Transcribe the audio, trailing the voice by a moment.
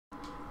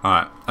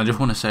Alright, I just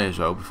want to say as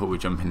well before we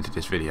jump into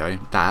this video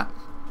that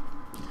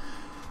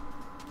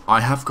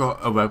I have got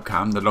a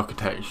webcam, the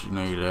Logitech, you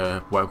know,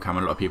 the webcam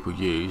a lot of people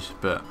use,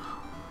 but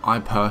I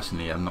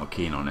personally am not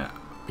keen on it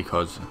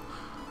because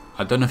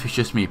I don't know if it's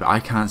just me, but I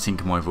can't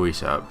sync my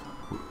voice up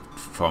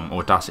from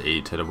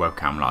Audacity to the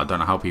webcam. Like, I don't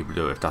know how people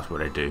do it, if that's what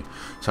they do.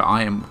 So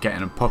I am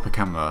getting a proper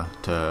camera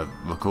to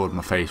record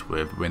my face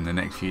with within the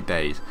next few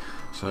days.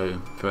 So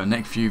for the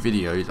next few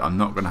videos I'm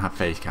not going to have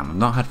face cam. I've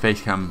not had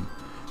face cam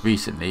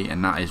recently,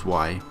 and that is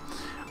why,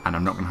 and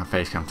I'm not going to have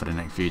face cam for the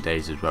next few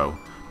days as well,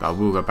 but I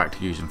will go back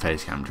to using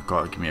face cam. Just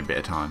got to give me a bit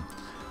of time.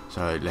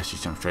 So let's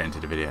just jump straight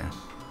into the video.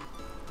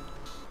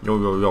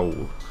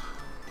 Yo,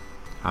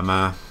 I'm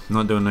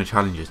not doing no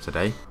challenges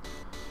today.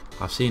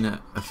 I've seen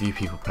a few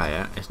people play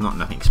it. It's not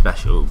nothing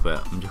special,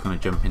 but I'm just going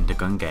to jump into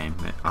gun game.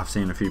 I've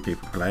seen a few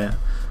people play it,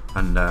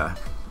 and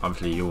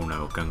obviously you all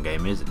know what gun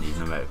game is. It needs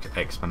no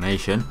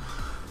explanation,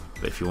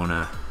 but if you want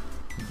to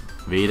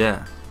read it,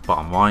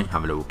 bottom right,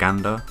 have a little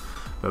gander.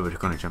 But we're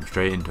just going to jump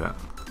straight into it.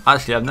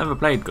 Actually, I've never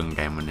played gun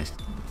game on this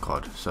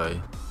COD,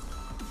 so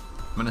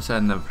when I say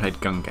I've never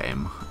played gun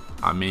game,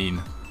 I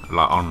mean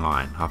like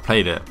online. I've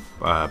played it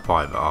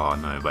private. Oh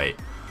no, wait.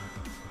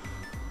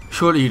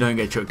 Surely you don't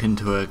get chucked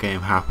into a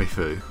game halfway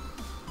through.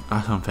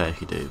 That's unfair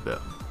if you do,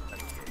 but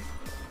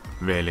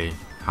really,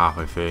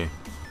 halfway through.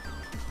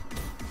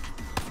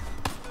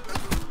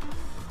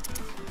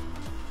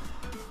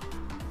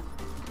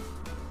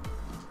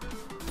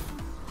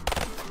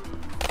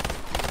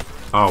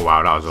 Oh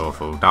wow, that was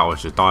awful. That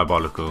was just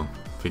diabolical.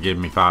 Forgive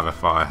me, Father,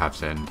 if I have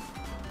sinned.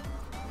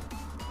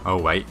 Oh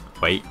wait.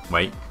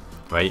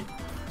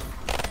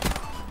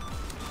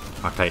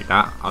 I'll take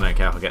that. I don't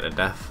care if I get the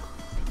death.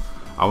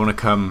 I want to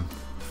come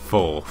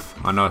fourth.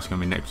 I know it's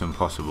going to be next to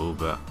impossible,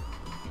 but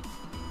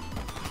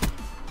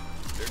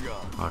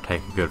I'll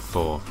take a good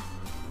fourth.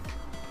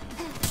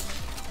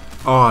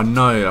 Oh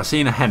no, I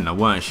seen a hen, I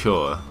weren't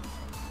sure.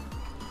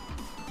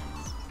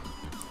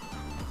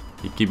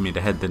 He gave me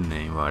the head, didn't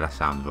he? Well, that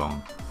sounds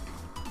wrong.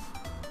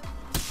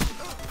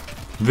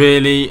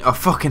 Really? I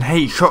fucking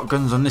hate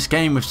shotguns on this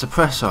game with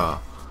suppressor.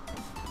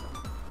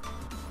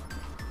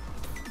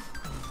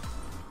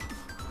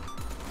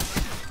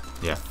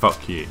 Yeah,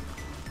 fuck you.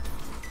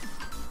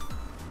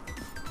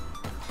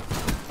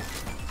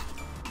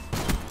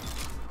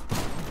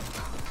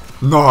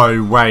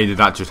 No way did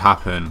that just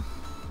happen.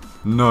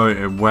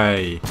 No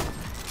way.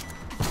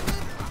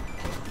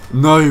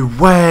 No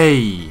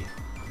way.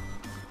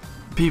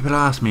 People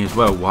ask me as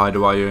well, why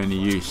do I only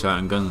use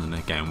certain guns in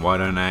this game? Why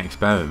don't I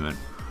experiment?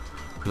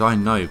 Because I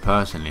know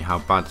personally how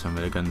bad some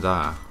of the guns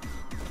are.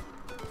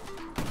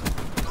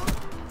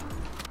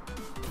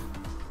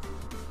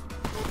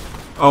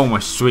 Oh my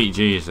sweet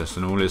Jesus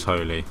and all is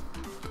holy.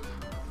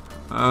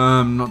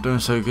 Not doing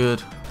so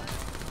good.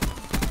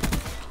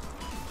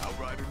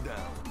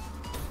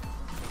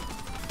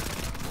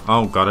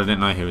 Oh god, I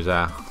didn't know he was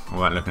there. I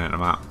weren't looking at the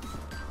map.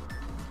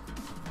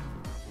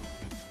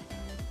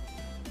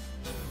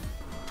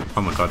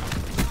 Oh my god.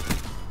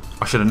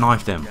 I should have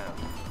knifed him.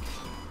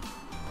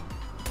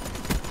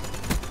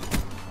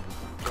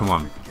 Come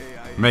on.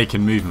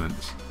 Making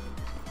movements.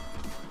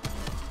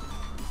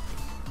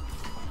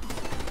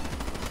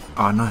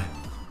 Oh no.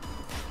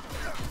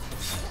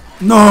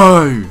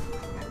 No!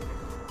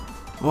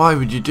 Why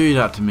would you do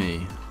that to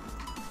me?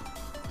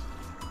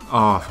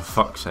 Oh, for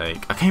fuck's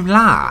sake. I came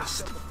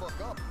last.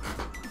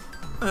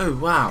 Oh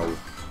wow.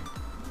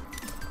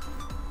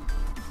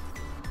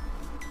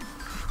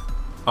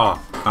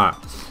 Oh, alright.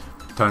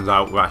 Turns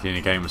out we're actually in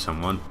a game with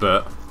someone,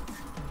 but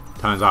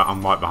turns out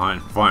I'm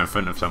right in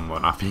front of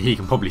someone. I think he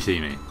can probably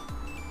see me.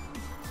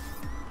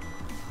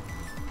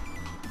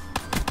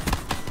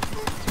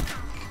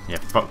 Yeah,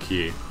 fuck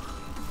you.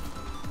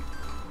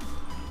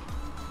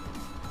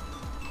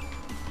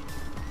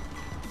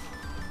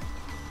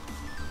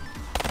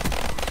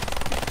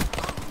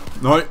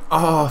 No.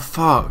 Oh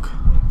fuck.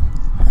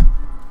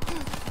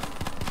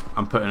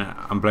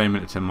 I'm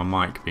blaming it to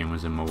my mic being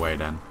was in my way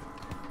then.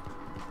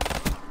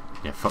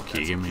 Yeah, fuck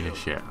you, give me this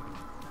shit.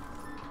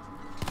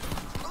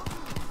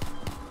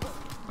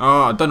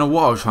 Oh, I don't know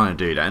what I was trying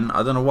to do then.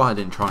 I don't know why I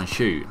didn't try and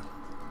shoot.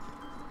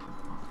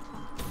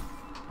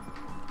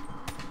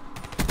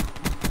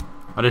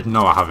 I didn't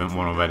know I haven't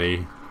won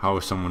already. How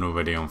is someone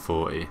already on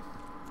 40?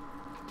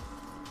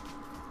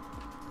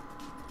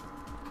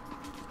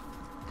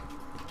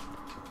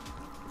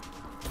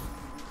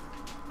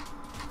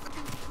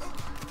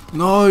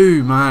 No,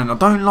 man, I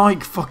don't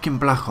like fucking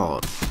Black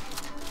Ops.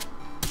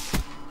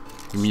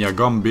 Give me your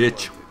gun,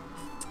 bitch.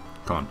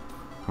 Come on,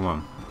 come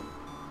on.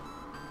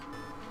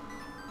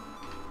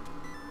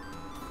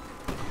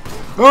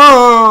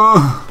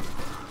 Oh,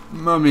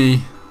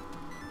 mummy.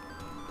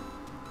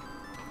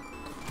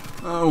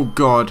 Oh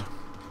god.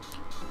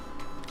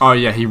 Oh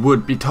yeah, he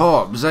would be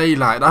top.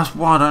 Zaylac. That's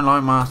why I don't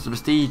like Master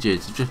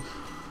Prestiges. I've just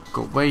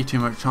got way too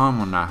much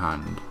time on their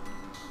hand.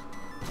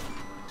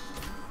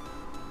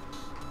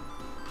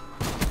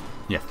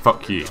 Yeah,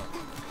 fuck you.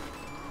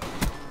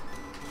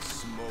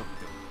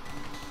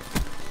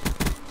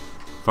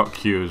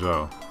 Fuck you as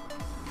well.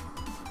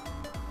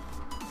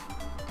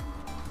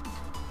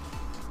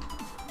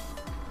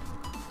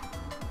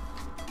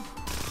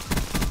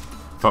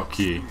 Fuck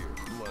you.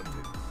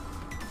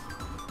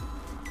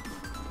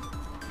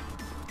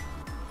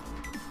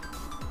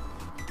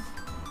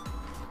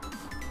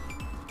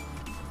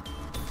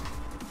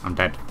 I'm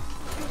dead.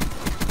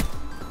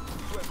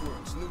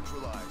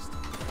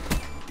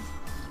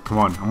 Come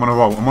on, I'm on a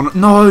roll.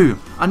 No!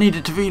 I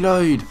needed to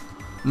reload!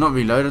 Not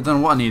reload, I don't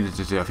know what I needed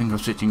to do. I think I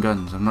was switching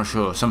guns. I'm not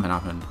sure. Something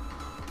happened.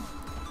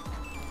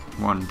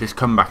 This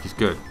comeback is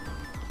good.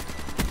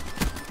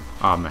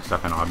 Oh, I messed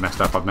up and I've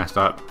messed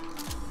up.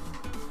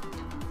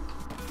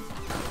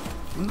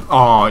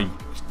 Oh,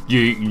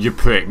 you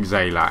prick,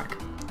 Zalak.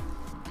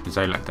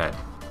 Zalak dead.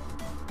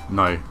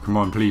 No, come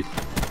on, please.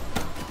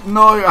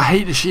 No, I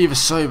hate the Shiva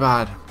so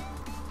bad.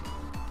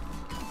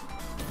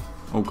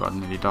 Oh god, I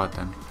nearly died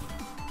then.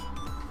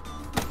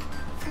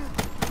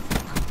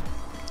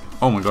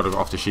 Oh my god, I got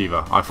off the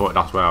Shiva. I thought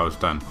that's where I was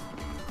done.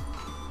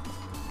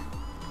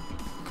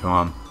 Come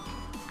on.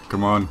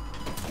 Come on.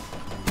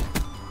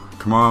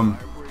 Come on.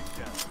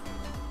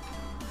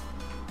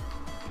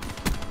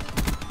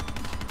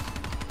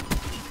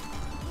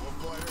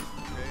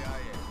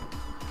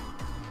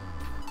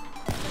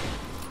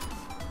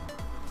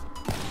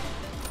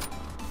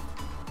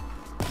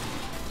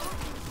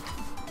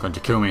 Going to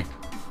kill me.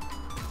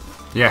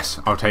 Yes,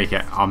 I'll take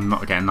it. I'm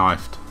not getting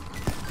knifed.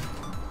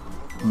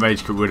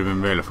 Rage would have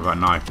been real if I got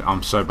knifed.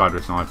 I'm so bad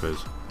with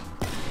snipers.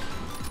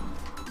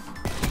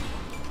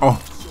 Oh.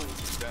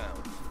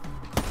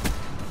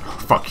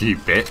 Fuck you,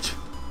 bitch.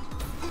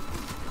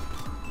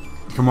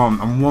 Come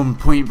on, I'm 1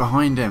 point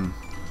behind him.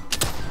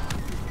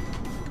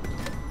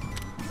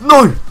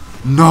 No!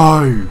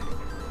 No!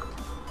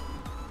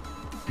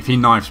 If he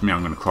knifes me,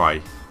 I'm going to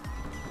cry.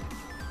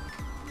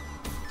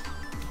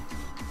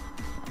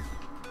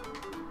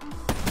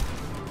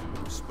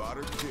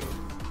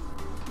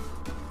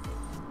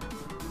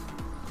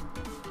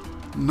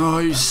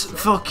 No,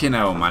 fucking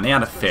hell, man. He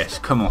had a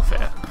fist. Come off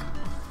it.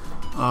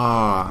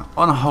 Ah,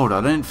 on a hold, I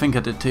don't think I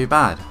did too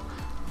bad.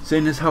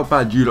 Seeing as how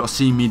bad you lot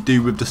see me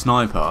do with the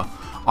sniper,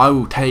 I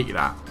will take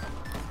that.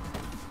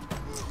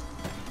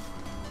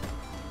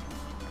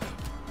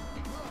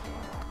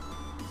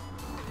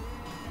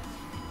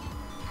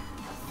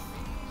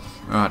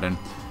 Alright then,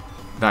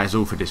 that is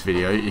all for this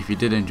video. If you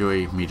did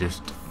enjoy me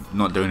just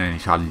not doing any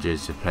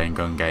challenges, just playing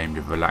gun game,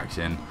 just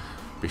relaxing,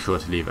 be sure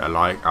to leave it a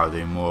like. I'll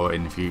do more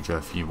in the future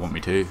if you want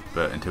me to.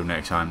 But until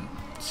next time,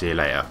 see you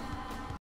later.